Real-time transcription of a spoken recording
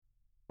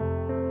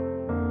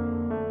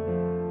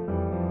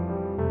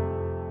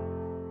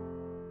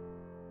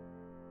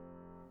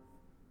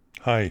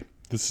Hi,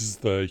 this is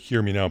the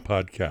Hear Me Now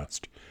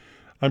podcast.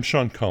 I'm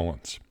Sean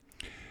Collins.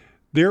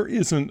 There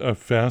isn't a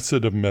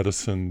facet of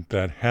medicine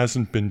that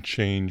hasn't been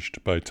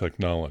changed by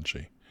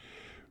technology.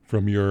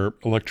 From your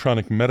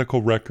electronic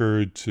medical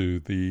record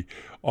to the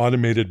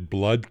automated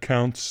blood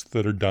counts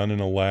that are done in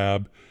a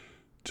lab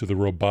to the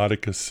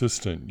robotic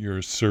assistant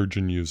your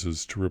surgeon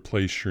uses to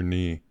replace your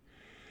knee.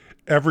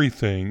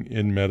 Everything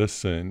in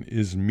medicine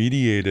is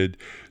mediated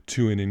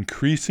to an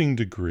increasing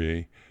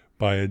degree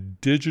by a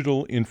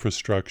digital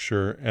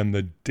infrastructure and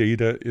the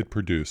data it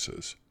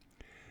produces.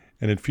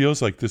 And it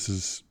feels like this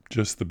is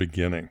just the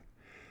beginning.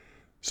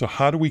 So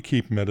how do we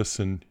keep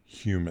medicine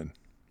human?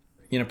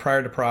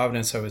 Prior to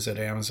Providence, I was at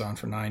Amazon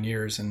for 9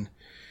 years. And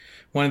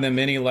one of the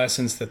many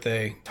lessons that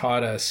they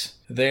taught us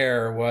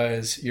there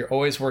was you're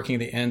always working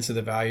the ends of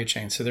the value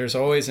chain. So there's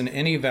always in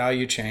any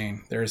value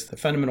chain, there's the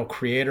fundamental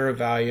creator of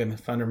value and the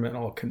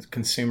fundamental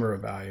consumer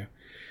of value.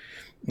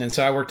 And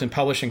so I worked in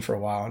publishing for a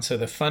while. And so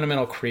the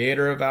fundamental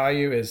creator of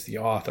value is the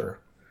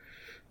author.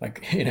 You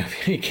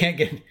can't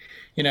get,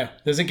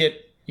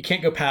 you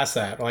can't go past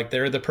that. Like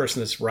they're the person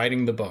that's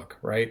writing the book,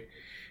 right?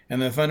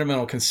 And the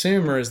fundamental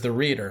consumer is the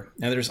reader.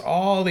 And there's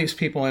all these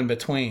people in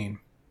between.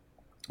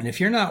 And if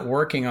you're not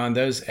working on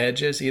those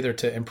edges, either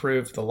to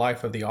improve the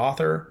life of the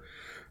author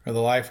or the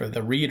life of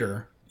the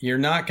reader, you're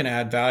not going to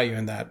add value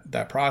in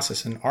that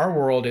process. In our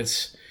world,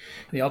 it's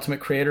the ultimate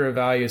creator of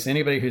value is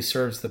anybody who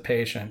serves the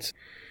patient.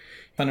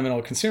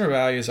 Fundamental consumer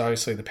value is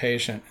obviously the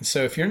patient. And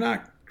so if you're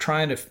not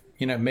trying to,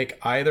 make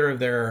either of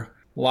their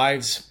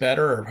lives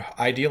better, or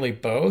ideally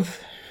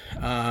both,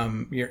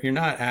 you're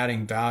not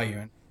adding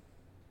value.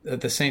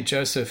 The St.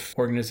 Joseph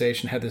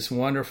organization had this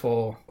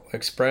wonderful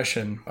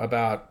expression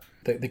about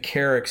the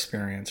care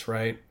experience,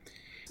 right?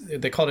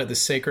 They called it the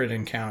sacred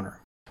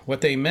encounter.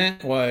 What they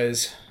meant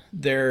was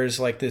there's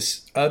like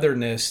this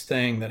otherness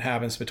thing that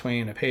happens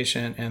between a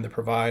patient and the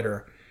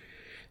provider.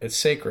 It's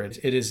sacred.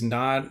 It is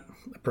not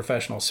a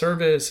professional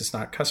service. It's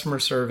not customer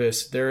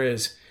service. There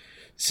is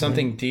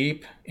something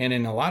deep and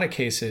in a lot of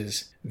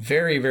cases,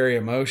 very, very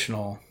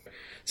emotional.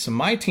 So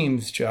my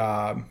team's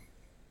job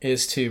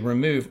is to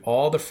remove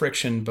all the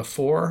friction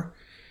before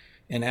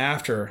and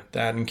after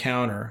that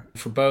encounter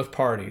for both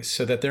parties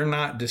so that they're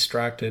not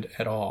distracted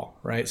at all,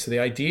 right? So the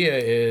idea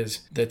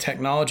is the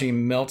technology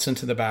melts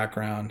into the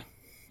background.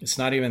 It's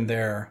not even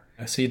there.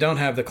 So you don't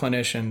have the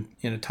clinician,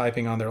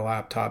 typing on their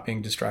laptop,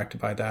 being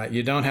distracted by that.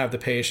 You don't have the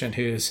patient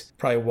who's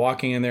probably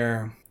walking in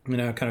there,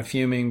 kind of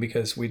fuming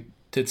because we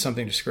did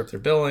something to script their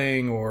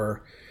billing,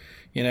 or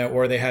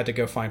they had to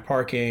go find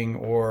parking,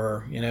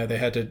 or, they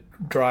had to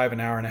drive an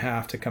hour and a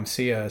half to come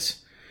see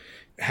us.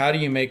 How do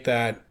you make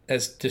that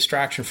as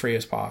distraction-free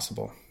as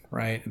possible,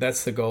 right?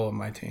 That's the goal of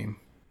my team.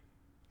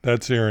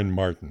 That's Aaron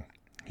Martin.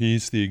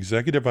 He's the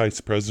Executive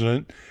Vice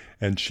President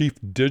and Chief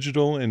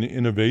Digital and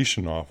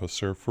Innovation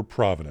Officer for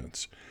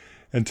Providence.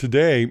 And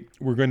today,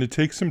 we're going to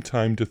take some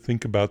time to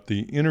think about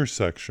the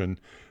intersection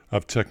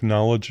of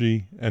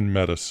technology and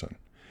medicine.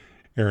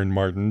 Aaron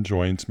Martin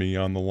joins me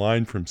on the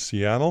line from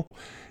Seattle.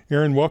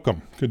 Aaron,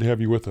 welcome. Good to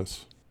have you with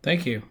us.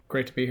 Thank you.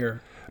 Great to be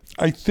here.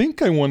 I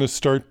think I want to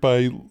start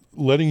by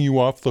letting you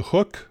off the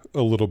hook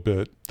a little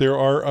bit. There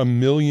are a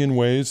million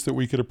ways that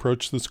we could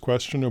approach this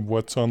question of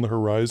what's on the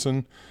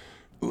horizon.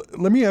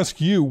 Let me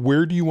ask you,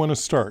 where do you want to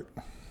start?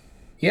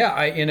 Yeah,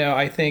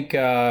 I think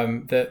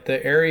that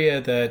the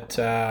area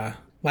that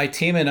my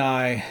team and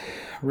I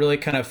really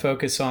kind of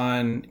focus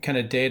on kind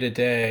of day to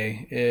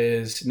day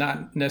is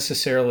not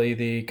necessarily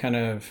the kind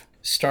of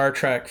Star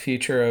Trek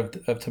future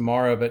of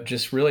tomorrow, but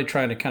just really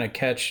trying to kind of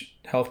catch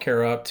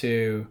healthcare up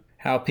to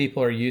how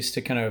people are used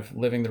to kind of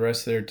living the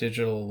rest of their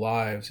digital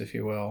lives, if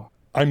you will.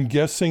 I'm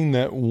guessing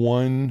that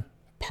one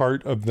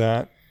part of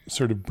that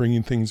sort of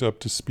bringing things up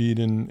to speed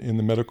in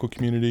the medical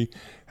community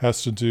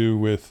has to do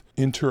with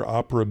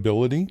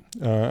interoperability.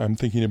 I'm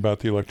thinking about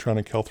the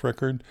electronic health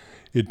record.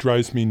 It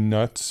drives me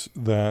nuts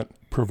that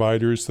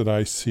providers that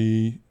I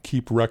see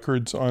keep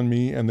records on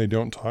me and they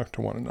don't talk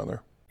to one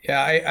another.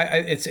 Yeah,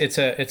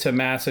 it's a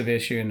massive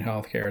issue in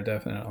healthcare,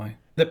 definitely.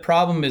 The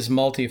problem is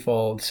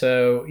multifold.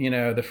 So,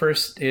 the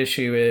first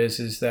issue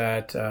is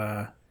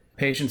that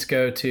patients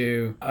go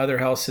to other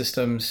health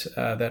systems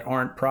that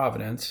aren't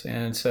Providence.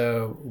 And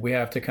so we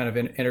have to kind of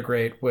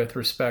integrate with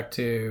respect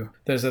to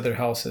those other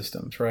health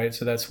systems, right?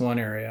 So that's one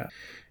area.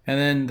 And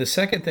then the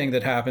second thing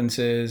that happens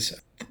is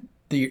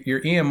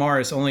your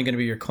EMR is only going to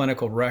be your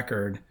clinical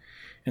record.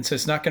 And so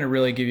it's not going to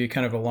really give you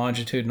kind of a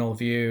longitudinal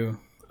view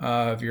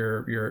of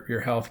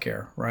your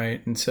healthcare,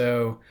 right? And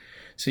so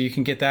you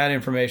can get that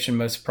information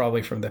most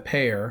probably from the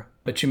payer,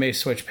 but you may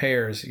switch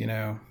payers,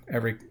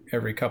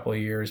 every couple of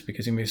years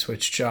because you may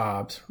switch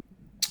jobs.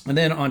 And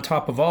then on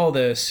top of all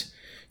this,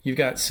 you've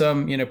got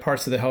some,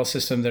 parts of the health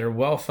system that are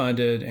well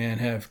funded and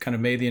have kind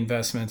of made the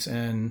investments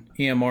in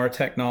EMR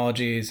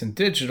technologies and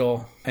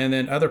digital, and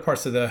then other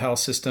parts of the health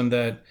system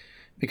that,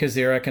 because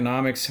their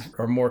economics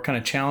are more kind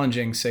of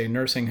challenging, say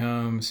nursing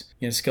homes,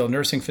 skilled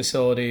nursing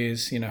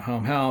facilities,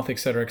 home health, et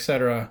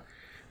cetera,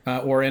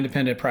 or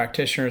independent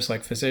practitioners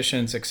like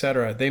physicians, et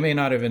cetera, they may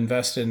not have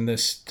invested in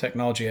this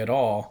technology at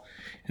all.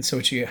 And so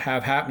what you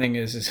have happening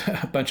is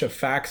a bunch of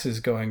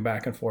faxes going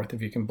back and forth,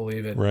 if you can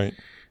believe it. Right.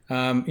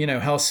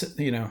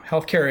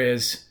 Healthcare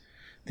is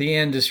the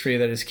industry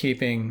that is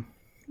keeping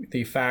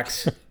the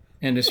fax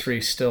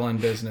industry still in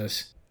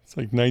business. It's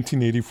like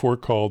 1984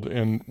 called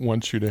and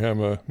wants you to have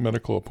a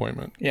medical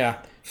appointment. Yeah.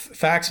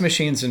 Fax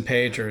machines and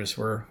pagers,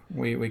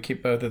 we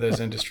keep both of those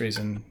industries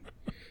in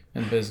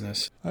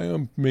business.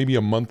 Maybe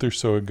a month or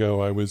so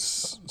ago, I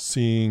was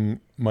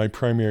seeing my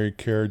primary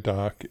care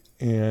doc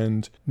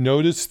and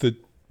noticed that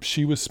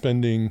she was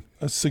spending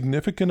a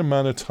significant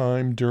amount of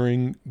time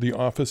during the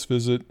office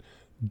visit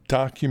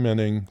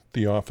documenting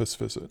the office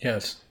visit.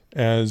 Yes.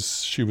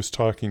 As she was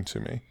talking to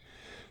me.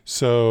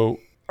 So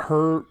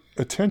her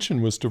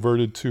attention was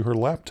diverted to her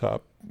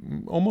laptop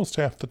almost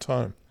half the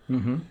time.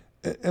 Mm-hmm.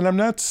 And I'm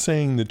not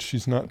saying that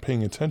she's not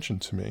paying attention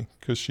to me,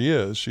 because she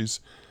is.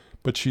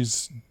 But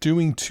she's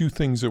doing two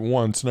things at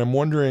once. And I'm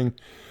wondering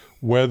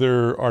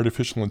whether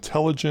artificial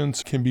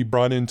intelligence can be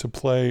brought into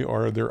play,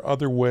 or are there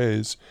other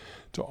ways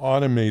to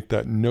automate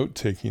that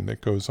note-taking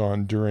that goes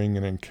on during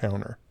an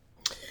encounter?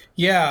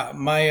 Yeah,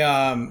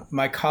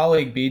 my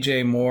colleague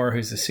BJ Moore,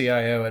 who's the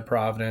CIO at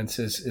Providence,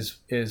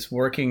 is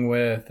working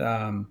with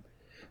a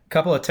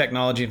couple of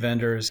technology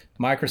vendors,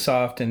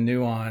 Microsoft and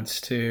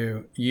Nuance,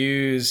 to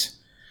use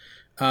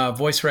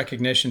voice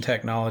recognition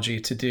technology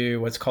to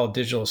do what's called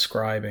digital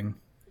scribing.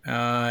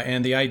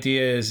 And the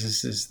idea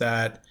is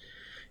that,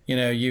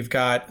 you've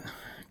got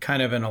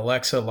kind of an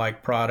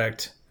Alexa-like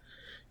product,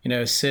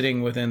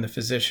 sitting within the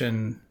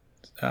physician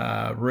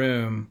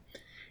room,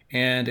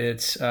 and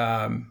it's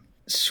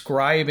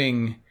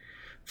scribing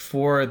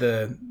for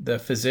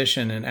the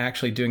physician and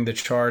actually doing the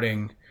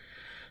charting,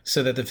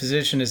 so that the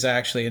physician is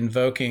actually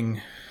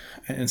invoking,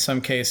 in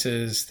some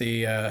cases,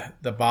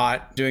 the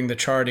bot doing the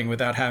charting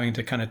without having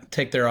to kind of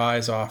take their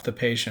eyes off the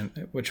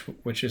patient,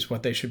 which is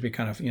what they should be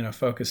kind of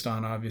focused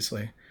on,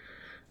 obviously.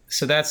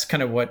 So that's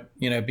kind of what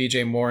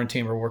BJ Moore and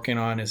team are working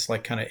on, is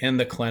like kind of in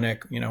the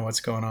clinic, what's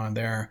going on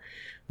there.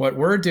 What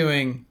we're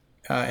doing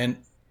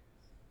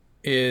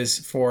is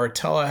for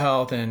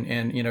telehealth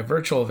and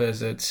virtual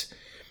visits,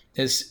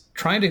 is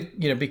trying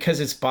to, because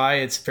it's by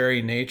its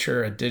very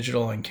nature a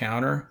digital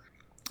encounter,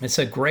 it's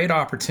a great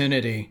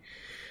opportunity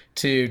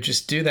to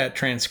just do that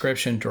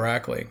transcription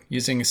directly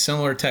using a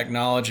similar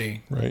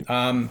technology. Right.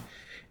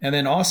 And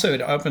then also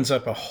it opens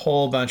up a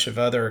whole bunch of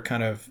other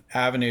kind of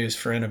avenues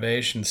for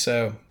innovation.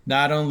 So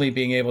not only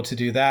being able to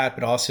do that,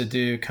 but also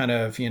do kind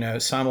of,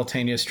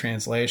 simultaneous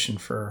translation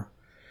for,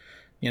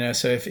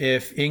 so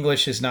if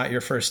English is not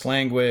your first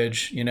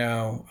language,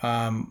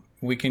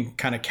 we can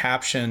kind of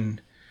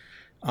caption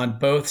on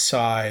both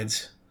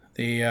sides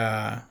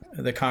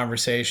the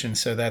conversation,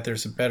 so that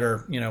there's a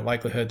better,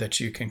 likelihood that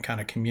you can kind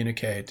of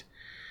communicate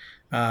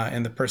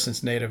in the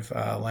person's native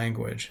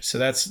language. So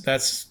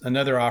that's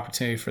another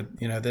opportunity for,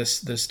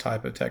 this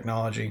type of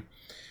technology.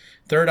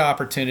 Third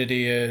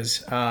opportunity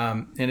is,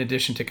 in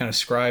addition to kind of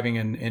scribing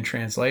and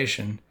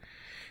translation,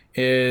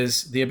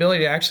 is the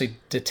ability to actually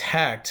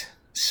detect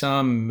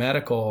some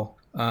medical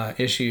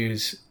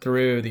issues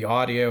through the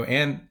audio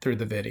and through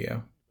the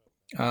video.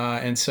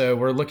 And so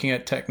we're looking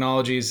at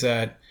technologies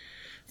that,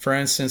 for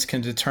instance,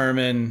 can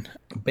determine,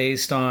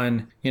 based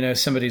on,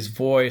 somebody's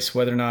voice,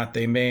 whether or not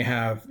they may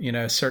have,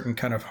 certain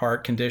kind of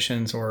heart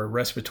conditions or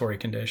respiratory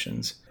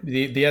conditions.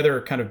 The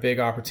other kind of big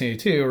opportunity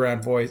too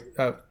around voice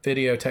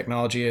video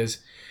technology is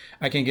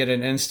I can get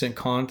an instant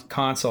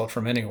consult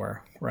from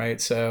anywhere, right?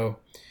 So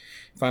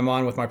if I'm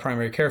on with my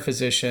primary care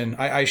physician,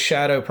 I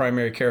shadow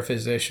primary care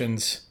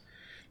physicians,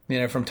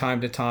 from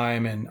time to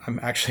time, and I'm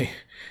actually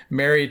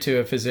married to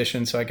a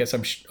physician, so I guess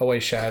I'm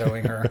always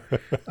shadowing her.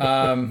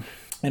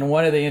 And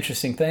one of the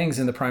interesting things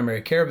in the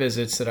primary care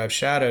visits that I've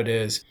shadowed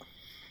is,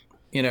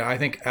 I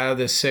think out of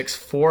the 6,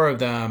 4 of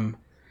them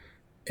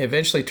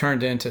eventually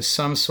turned into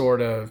some sort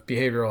of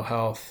behavioral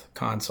health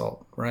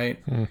consult,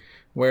 right? Mm.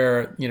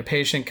 Where,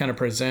 patient kind of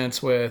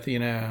presents with,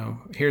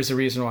 here's the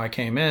reason why I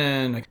came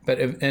in, but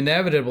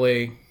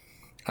inevitably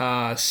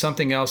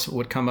something else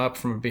would come up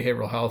from a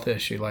behavioral health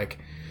issue, like,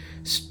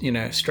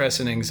 stress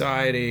and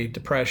anxiety,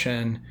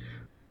 depression.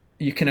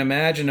 You can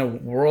imagine a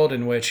world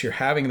in which you're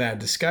having that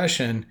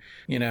discussion,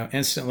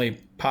 instantly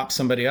pop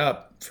somebody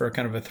up for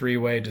kind of a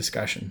 3-way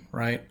discussion,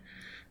 right?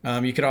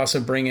 You could also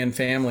bring in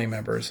family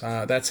members.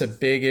 That's a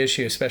big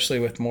issue, especially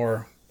with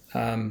more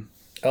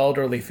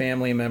elderly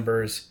family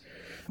members.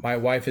 My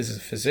wife is a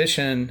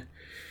physician.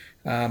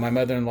 My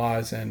mother-in-law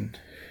is in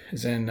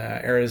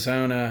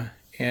Arizona,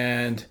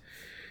 and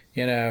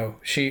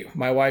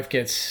my wife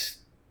gets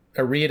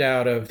a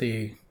readout of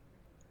the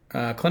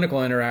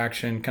clinical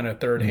interaction kind of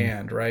third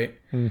hand, right?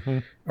 Mm-hmm.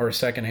 Or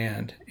second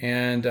hand.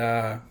 And,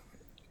 the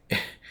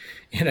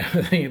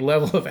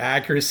level of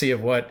accuracy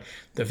of what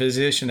the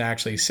physician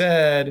actually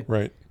said.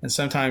 Right. And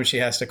sometimes she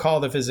has to call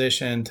the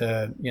physician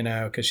to,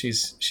 because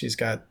she's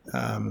got,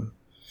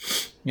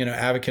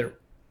 advocate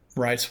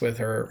rights with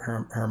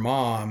her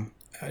mom.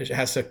 She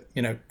has to,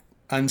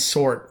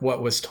 unsort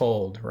what was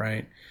told,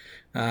 right?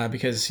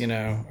 because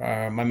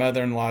my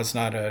mother-in-law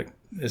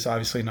is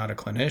obviously not a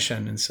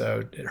clinician, and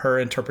so her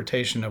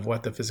interpretation of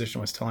what the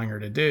physician was telling her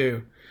to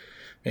do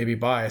may be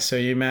biased. So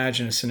you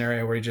imagine a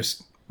scenario where you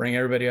just bring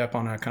everybody up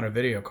on a kind of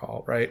video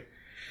call, right?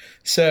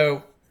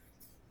 So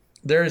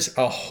there's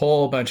a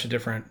whole bunch of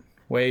different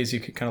ways you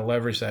could kind of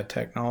leverage that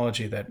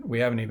technology that we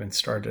haven't even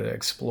started to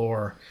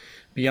explore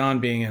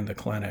beyond being in the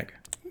clinic.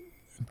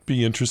 It'd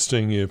be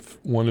interesting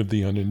if one of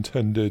the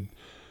unintended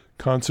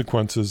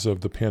consequences of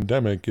the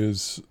pandemic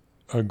is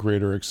a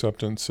greater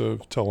acceptance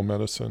of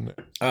telemedicine.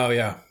 Oh,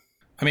 yeah.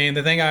 I mean,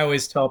 the thing I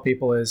always tell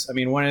people is,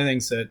 one of the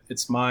things that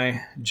it's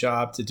my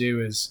job to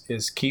do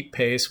is keep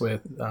pace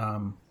with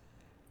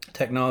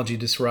technology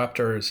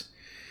disruptors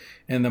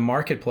in the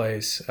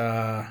marketplace.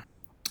 And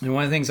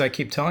one of the things I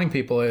keep telling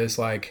people is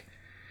the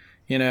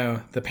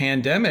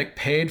pandemic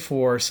paid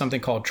for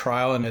something called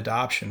trial and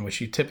adoption,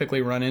 which you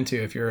typically run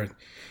into if you're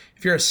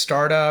a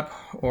startup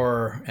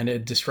or a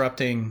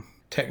disrupting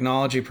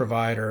technology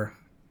provider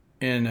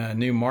in a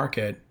new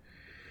market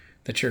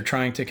that you're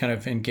trying to kind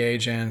of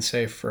engage in,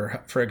 say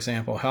for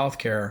example,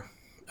 healthcare.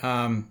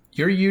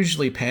 You're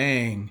usually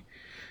paying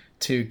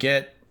to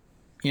get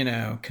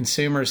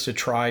consumers to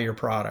try your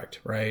product,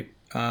 right?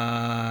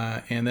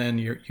 And then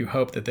you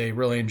hope that they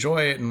really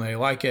enjoy it and they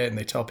like it and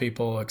they tell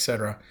people,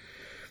 etc.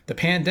 The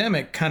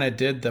pandemic kind of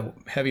did the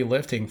heavy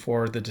lifting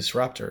for the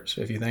disruptors,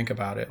 if you think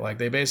about it.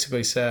 They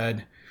basically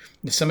said,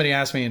 if somebody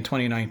asked me in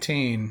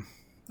 2019,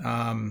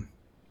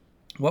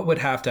 what would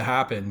have to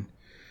happen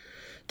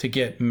to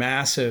get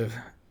massive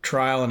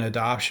trial and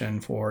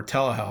adoption for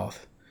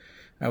telehealth,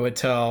 I would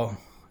tell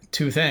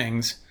two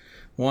things.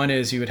 One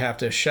is you would have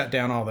to shut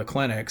down all the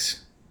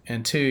clinics,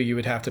 and two, you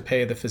would have to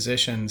pay the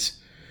physicians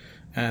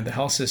and the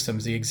health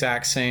systems the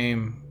exact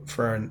same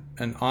for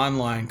an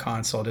online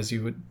consult as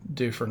you would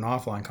do for an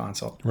offline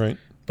consult. Right.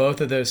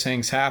 Both of those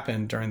things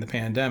happened during the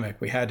pandemic.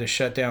 We had to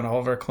shut down all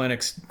of our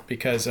clinics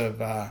because of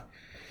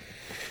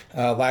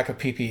lack of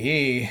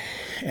PPE,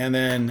 and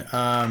then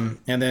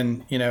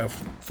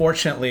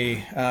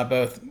fortunately,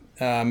 both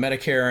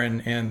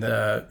Medicare and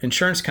the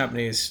insurance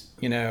companies,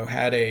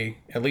 had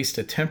at least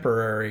a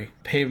temporary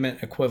payment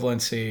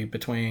equivalency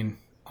between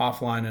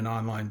offline and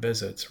online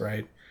visits,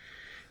 right?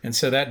 And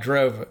so that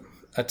drove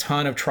a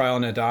ton of trial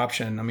and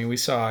adoption. We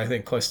saw, I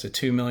think, close to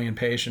 2 million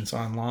patients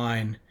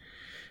online,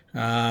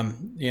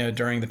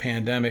 during the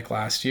pandemic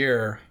last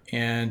year,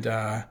 and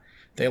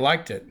they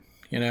liked it.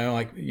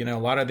 A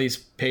lot of these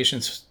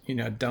patients,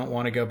 don't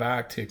want to go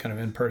back to kind of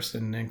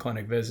in-person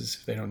in-clinic visits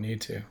if they don't need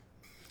to.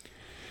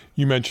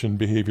 You mentioned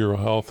behavioral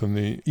health and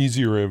the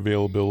easier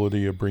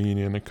availability of bringing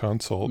in a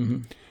consult.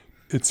 Mm-hmm.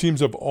 It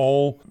seems of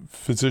all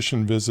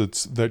physician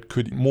visits that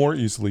could more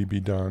easily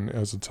be done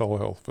as a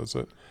telehealth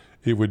visit,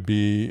 it would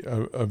be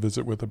a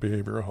visit with a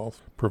behavioral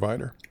health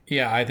provider.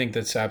 Yeah, I think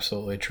that's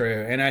absolutely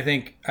true. And I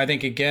think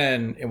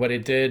again, what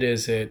it did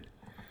is it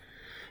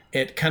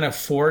kind of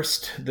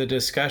forced the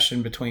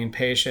discussion between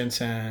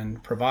patients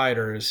and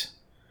providers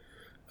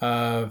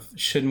of,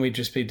 shouldn't we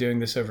just be doing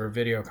this over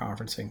video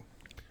conferencing?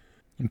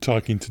 I'm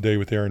talking today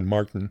with Aaron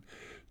Martin,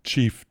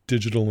 Chief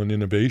Digital and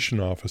Innovation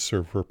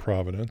Officer for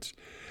Providence.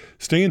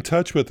 Stay in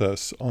touch with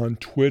us on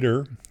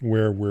Twitter,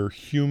 where we're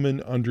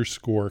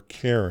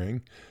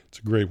human_caring. It's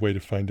a great way to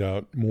find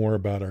out more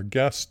about our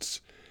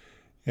guests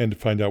and to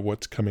find out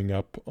what's coming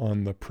up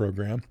on the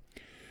program.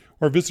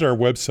 Or visit our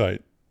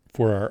website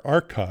for our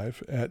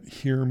archive at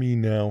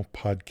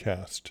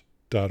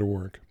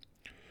hearmenowpodcast.org.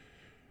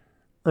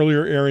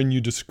 Earlier, Aaron, you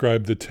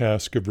described the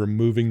task of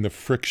removing the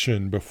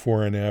friction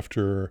before and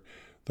after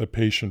the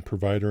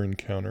patient-provider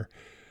encounter.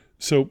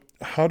 So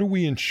how do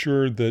we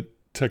ensure that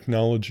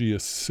technology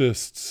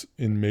assists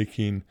in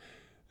making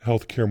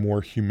healthcare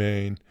more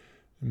humane,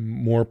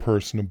 more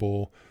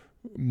personable,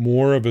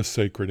 more of a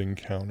sacred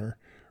encounter,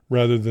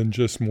 rather than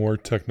just more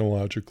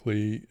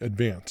technologically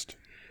advanced?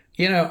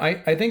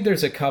 I think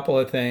there's a couple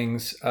of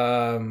things.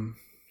 One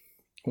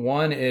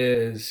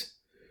is,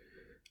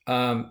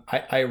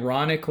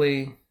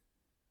 ironically,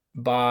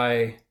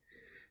 by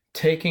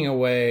taking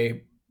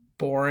away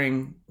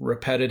boring,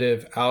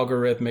 repetitive,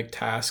 algorithmic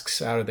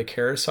tasks out of the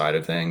care side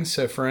of things.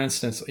 So, for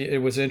instance, it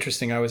was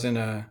interesting. I was in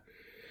a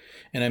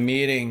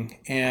meeting,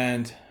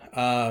 and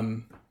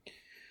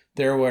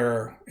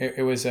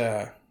it was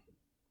a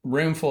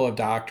room full of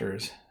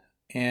doctors.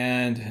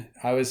 And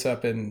I was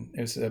it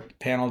was a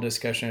panel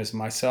discussion. It was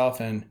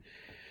myself and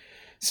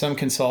some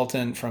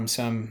consultant from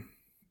some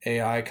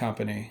AI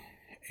company.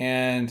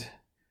 And,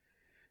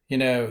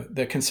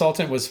 the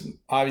consultant was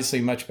obviously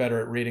much better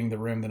at reading the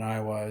room than I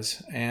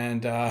was.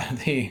 And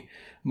the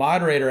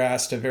moderator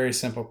asked a very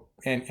simple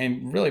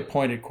and really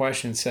pointed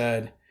question,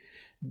 said,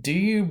 do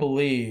you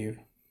believe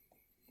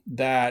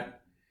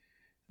that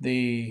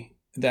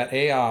that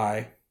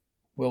AI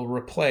will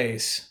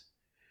replace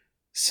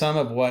some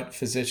of what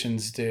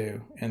physicians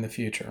do in the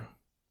future?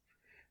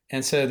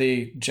 And so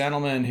the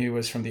gentleman who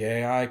was from the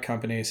AI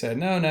company said,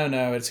 no,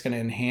 it's going to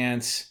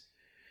enhance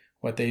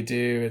what they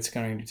do. It's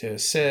going to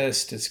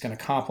assist. It's going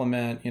to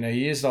complement. He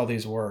used all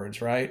these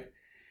words, right?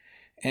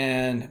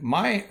 And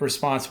my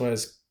response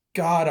was,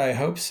 God, I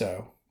hope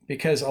so.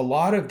 Because a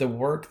lot of the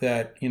work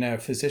that,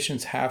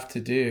 physicians have to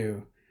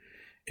do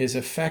is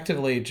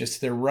effectively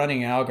just they're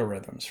running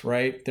algorithms,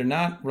 right? They're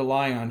not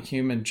relying on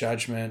human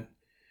judgment,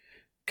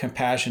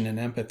 compassion, and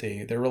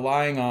empathy. They're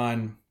relying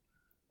on,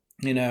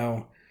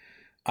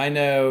 I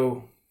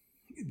know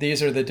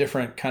these are the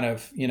different kind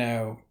of,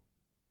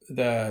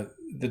 the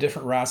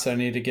different routes that I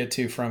need to get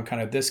to from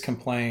kind of this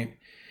complaint,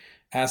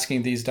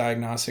 asking these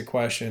diagnostic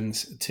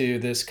questions to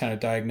this kind of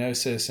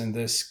diagnosis and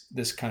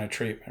this kind of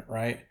treatment,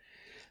 right?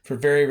 For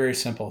very, very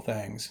simple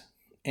things.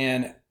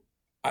 And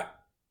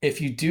if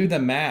you do the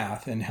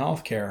math in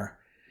healthcare,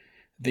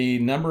 the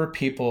number of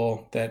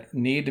people that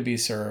need to be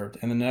served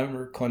and the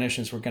number of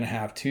clinicians we're going to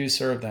have to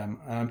serve them,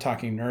 I'm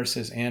talking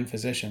nurses and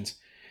physicians,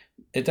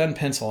 it doesn't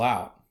pencil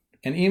out.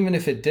 And even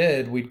if it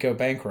did, we'd go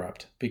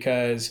bankrupt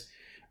because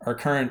our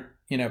current,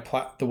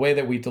 the way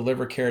that we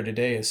deliver care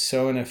today is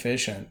so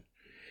inefficient,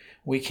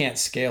 we can't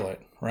scale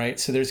it, right?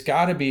 So there's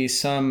got to be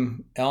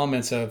some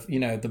elements of,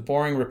 the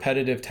boring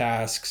repetitive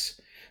tasks.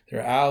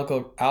 They're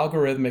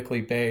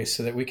algorithmically based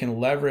so that we can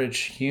leverage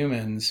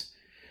humans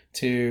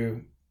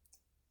to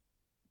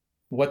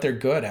what they're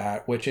good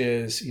at, which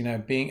is,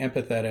 being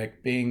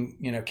empathetic,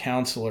 being,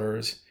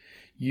 counselors,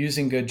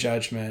 using good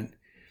judgment,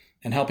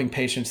 and helping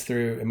patients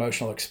through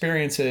emotional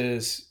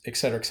experiences, et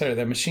cetera, et cetera.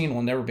 That machine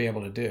will never be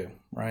able to do,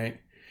 right?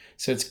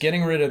 So it's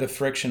getting rid of the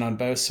friction on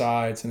both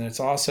sides. And it's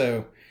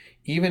also,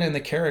 even in the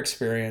care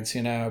experience,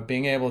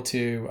 being able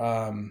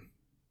to,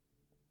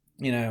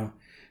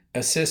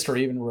 assist or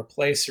even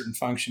replace certain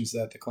functions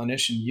that the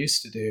clinician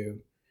used to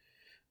do,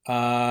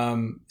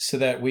 so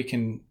that we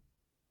can,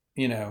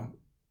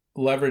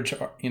 leverage,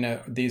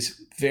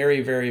 these very,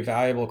 very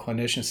valuable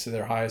clinicians to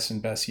their highest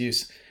and best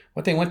use.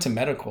 What they went to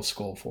medical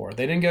school for.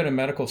 They didn't go to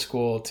medical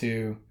school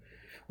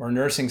or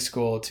nursing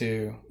school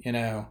to,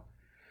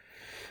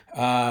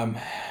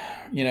 run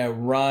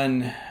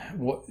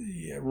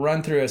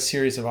through a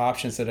series of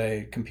options that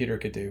a computer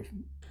could do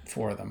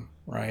for them,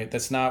 right?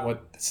 That's not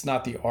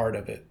the art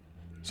of it.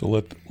 So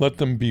let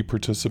them be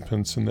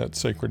participants in that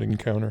sacred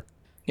encounter.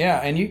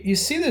 Yeah, and you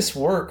see this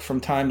work from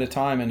time to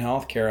time in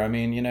healthcare. I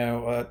mean,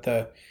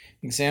 the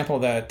example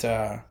that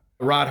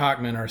Rod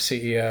Hochman, our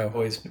CEO,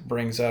 always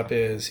brings up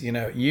is,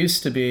 it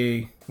used to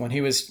be when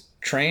he was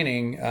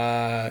training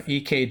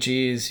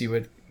EKGs, you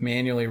would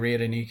manually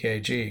read an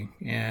EKG,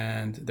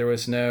 and there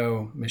was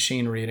no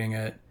machine reading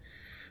it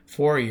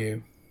for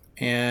you,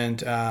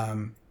 and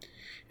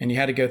you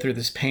had to go through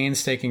this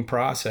painstaking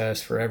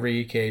process for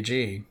every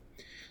EKG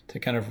to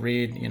kind of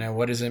read,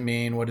 what does it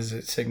mean, what does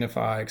it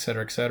signify, et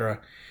cetera, et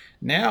cetera.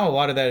 Now a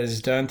lot of that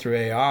is done through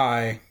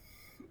AI,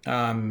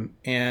 and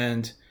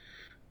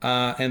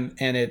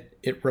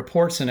it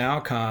reports an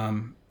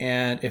outcome,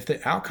 and if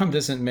the outcome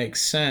doesn't make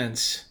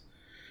sense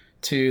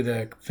to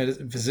the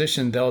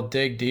physician, they'll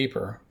dig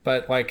deeper.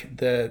 But like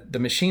the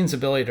machine's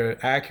ability to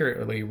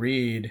accurately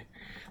read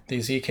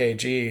these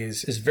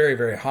EKGs is very,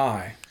 very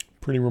high.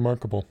 Pretty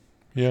remarkable.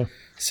 Yeah.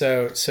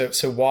 So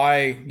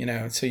why,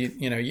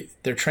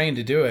 they're trained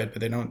to do it,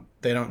 but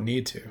they don't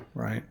need to,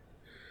 right?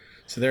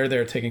 So they're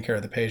there taking care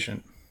of the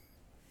patient.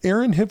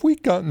 Aaron, have we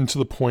gotten to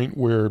the point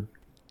where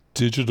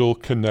digital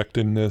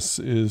connectedness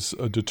is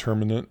a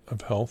determinant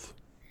of health?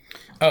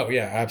 Oh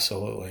yeah,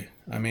 absolutely.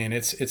 I mean,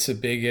 it's a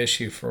big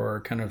issue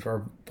for kind of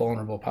our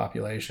vulnerable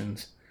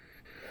populations.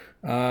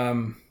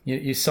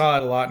 You saw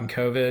it a lot in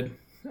COVID,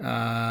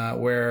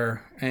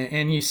 where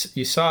and you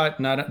saw it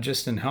not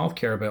just in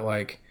healthcare, but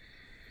like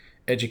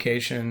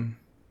education.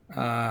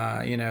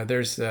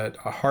 There's a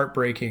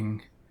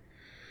heartbreaking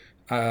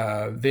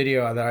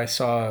video that I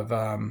saw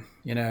of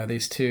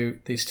these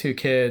two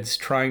kids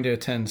trying to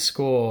attend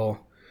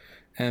school,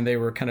 and they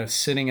were kind of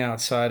sitting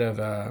outside of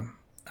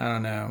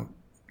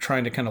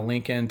trying to kind of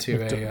link into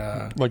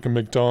like a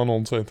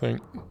McDonald's, I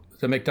think.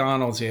 The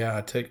McDonald's,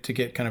 yeah, to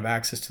get kind of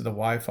access to the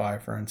Wi-Fi,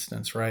 for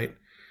instance, right?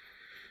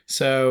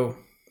 So,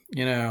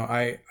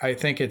 I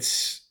think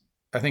it's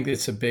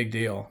a big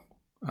deal.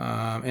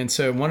 And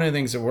so one of the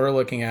things that we're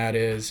looking at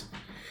is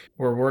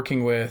we're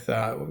working with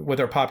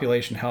our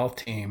population health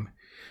team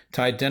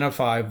to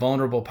identify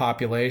vulnerable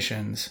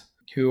populations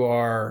who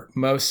are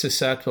most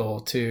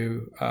susceptible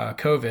to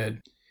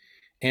COVID.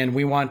 And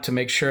we want to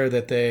make sure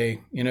that they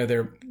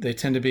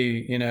tend to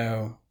be,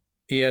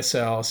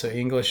 ESL, so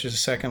English as a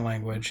second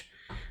language,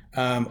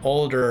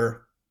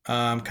 older,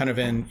 kind of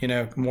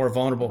in, more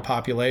vulnerable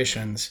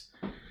populations.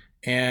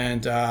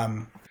 And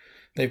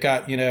they've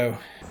got,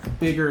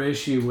 bigger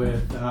issue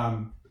with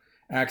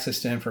access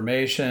to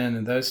information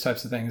and those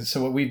types of things.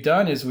 So what we've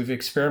done is we've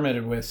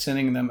experimented with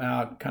sending them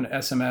out kind of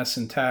SMS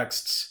and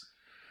texts.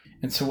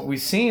 And so what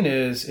we've seen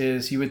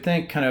is you would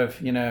think kind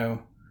of,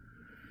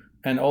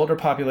 an older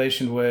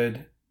population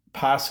would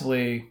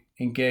possibly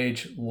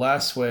engage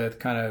less with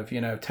kind of,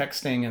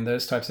 texting and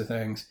those types of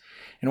things.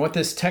 And what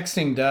this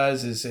texting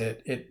does is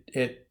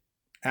it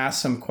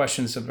asks some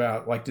questions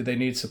about, like, do they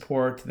need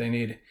support? Do they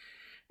need,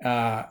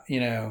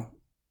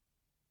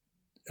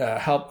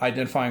 help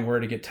identifying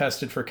where to get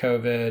tested for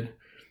COVID?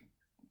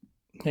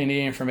 They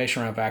need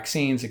information around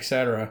vaccines, et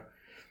cetera.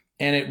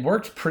 And it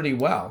worked pretty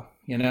well.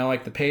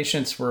 Like the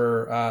patients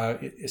were,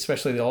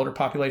 especially the older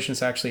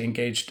populations, actually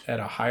engaged at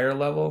a higher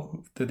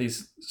level through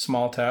these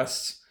small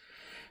tests,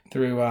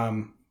 through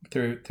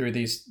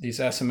these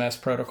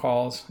SMS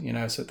protocols,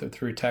 so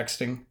through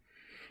texting.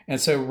 And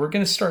so we're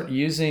going to start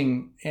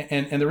using,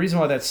 and the reason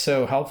why that's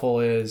so helpful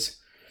is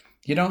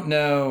you don't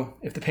know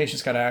if the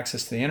patient's got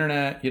access to the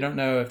internet. You don't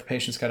know if the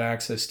patient's got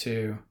access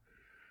to,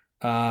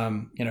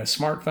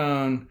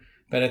 smartphone.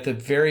 But at the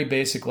very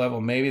basic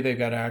level, maybe they've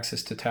got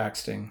access to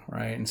texting,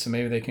 right? And so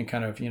maybe they can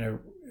kind of,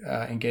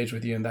 engage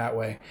with you in that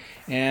way.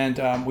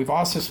 And we've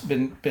also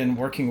been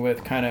working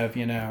with kind of,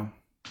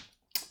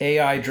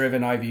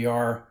 AI-driven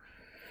IVR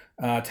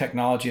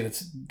technology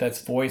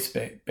that's voice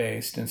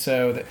based, and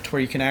so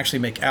where you can actually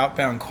make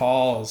outbound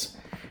calls.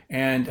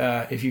 And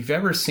if you've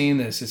ever seen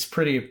this, it's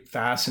pretty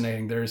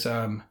fascinating. There's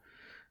a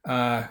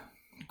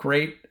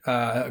great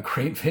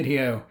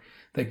video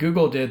that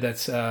Google did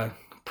that's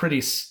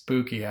pretty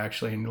spooky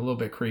actually, and a little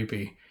bit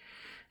creepy.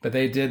 But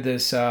they did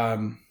this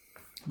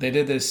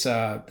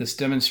this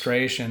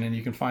demonstration, and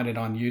you can find it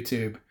on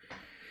YouTube,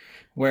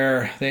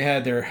 where they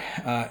had their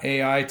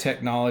AI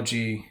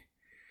technology,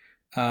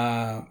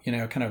 bot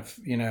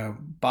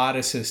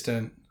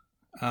assistant,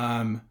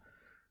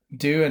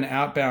 do an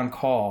outbound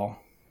call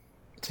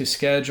to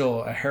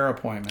schedule a hair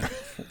appointment,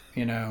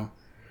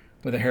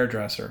 with a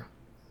hairdresser.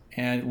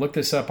 And look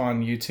this up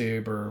on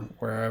YouTube or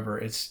wherever.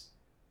 It's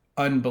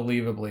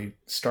unbelievably,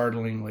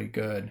 startlingly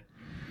good.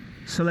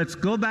 So let's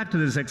go back to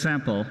this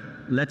example.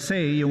 Let's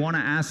say you want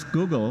to ask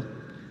Google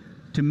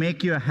to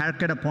make you a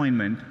haircut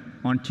appointment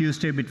on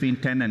Tuesday between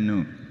 10 and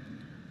noon.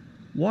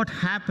 What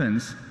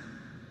happens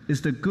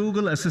is the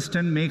Google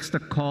Assistant makes the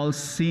call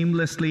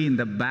seamlessly in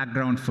the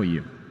background for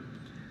you.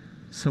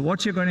 So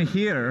what you're going to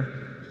hear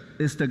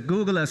is the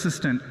Google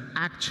Assistant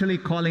actually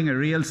calling a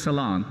real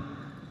salon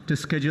to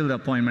schedule the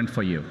appointment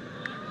for you.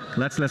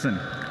 Let's listen.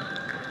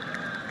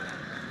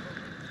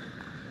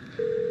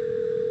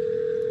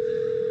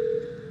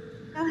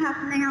 How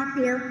can I help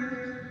you?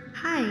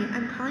 Hi,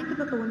 I'm calling to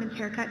book a women's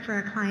haircut for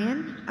a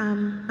client.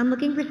 I'm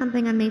looking for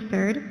something on May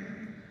 3rd.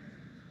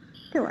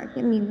 Sure,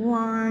 give me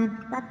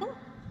 1 second.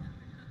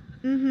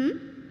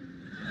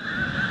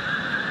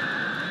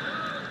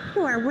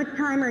 Sure, what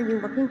time are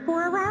you looking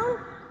for around?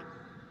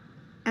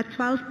 At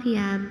 12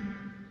 p.m.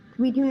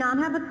 We do not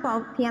have a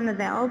 12 p.m.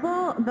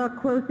 available. The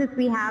closest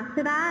we have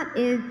to that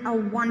is a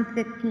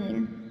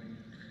 1:15.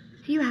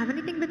 Do you have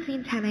anything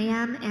between 10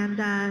 a.m. and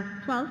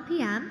 12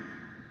 p.m.?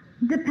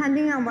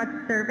 Depending on what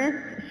service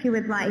she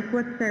would like.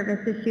 What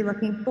service is she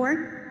looking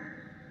for?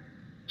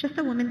 Just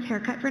a woman's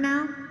haircut for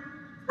now.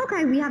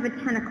 Okay, we have a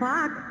 10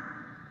 o'clock.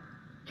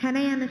 10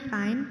 a.m. is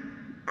fine.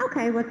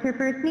 Okay, what's her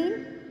first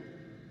name?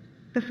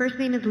 The first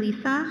name is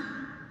Lisa.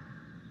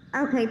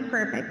 Okay,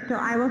 perfect. So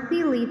I will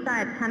see Lisa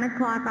at 10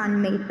 o'clock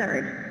on May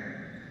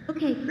 3rd.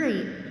 Okay,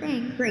 great.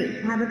 Thanks.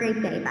 Great. Have a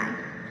great day. Bye.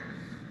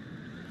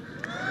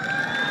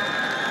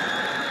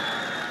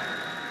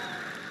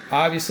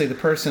 Obviously, the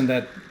person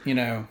that,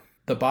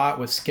 the bot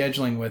was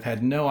scheduling with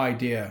had no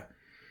idea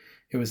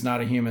it was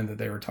not a human that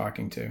they were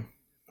talking to,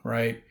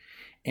 right?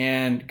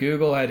 And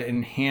Google had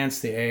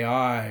enhanced the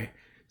AI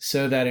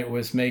so that it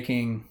was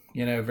making,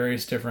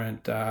 various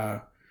different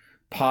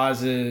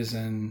pauses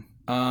and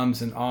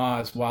ums and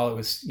ahs while it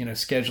was,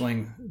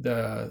 scheduling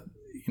the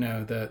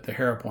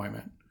hair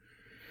appointment.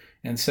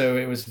 And so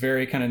it was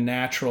very kind of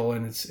natural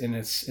in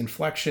its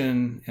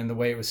inflection and the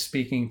way it was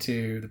speaking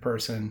to the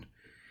person,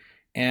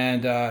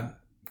 and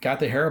got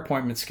the hair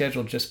appointment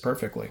scheduled just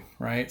perfectly,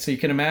 right? So you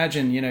can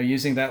imagine,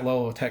 using that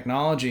level of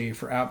technology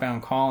for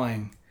outbound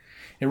calling.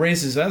 It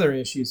raises other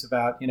issues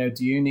about,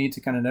 do you need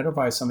to kind of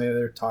notify somebody that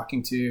they're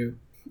talking to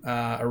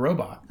a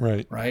robot?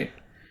 Right?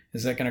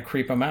 Is that going to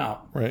creep them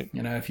out? Right.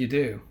 If you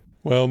do.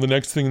 Well, the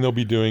next thing they'll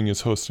be doing is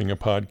hosting a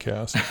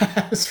podcast.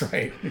 That's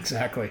right.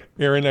 Exactly.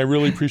 Aaron, I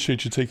really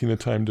appreciate you taking the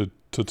time to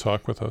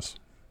talk with us.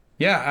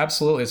 Yeah,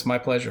 absolutely. It's my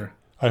pleasure.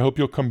 I hope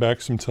you'll come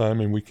back sometime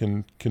and we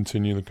can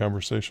continue the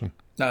conversation.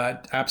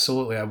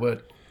 Absolutely, I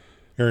would.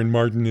 Aaron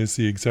Martin is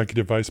the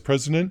Executive Vice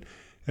President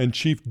and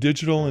Chief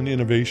Digital and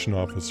Innovation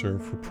Officer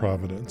for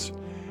Providence.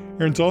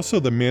 Aaron's also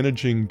the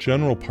Managing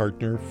General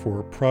Partner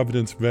for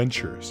Providence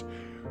Ventures,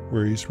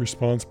 where he's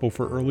responsible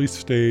for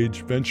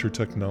early-stage venture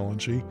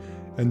technology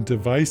and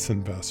device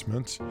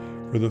investments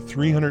for the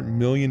 $300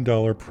 million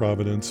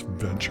Providence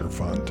Venture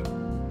Fund.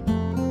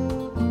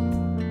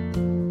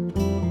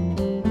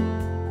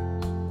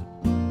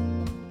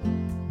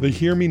 The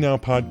Hear Me Now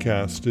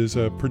podcast is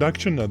a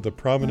production of the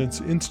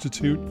Providence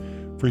Institute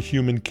for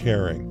Human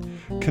Caring.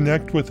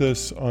 Connect with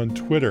us on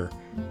Twitter,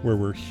 where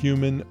we're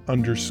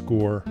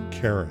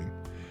human_caring.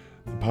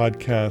 The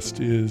podcast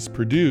is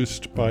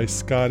produced by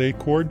Scott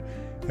Acord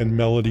and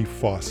Melody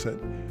Fawcett,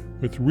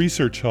 with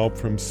research help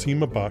from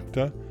Seema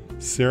Bhakta,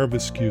 Sarah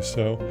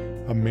Viscuso,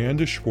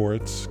 Amanda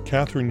Schwartz,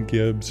 Catherine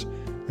Gibbs,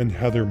 and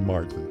Heather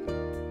Martin.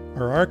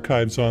 Our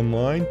archive's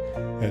online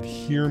at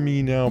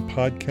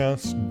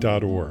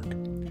hearmenowpodcast.org.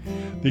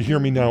 The Hear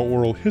Me Now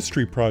Oral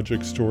History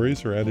Project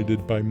stories are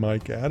edited by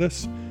Mike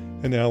Addis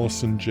and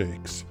Allison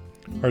Jakes.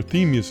 Our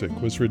theme music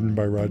was written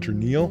by Roger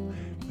Neal.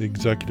 The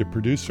executive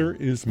producer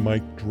is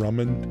Mike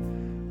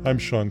Drummond. I'm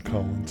Sean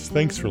Collins.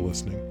 Thanks for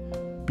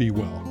listening. Be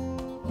well.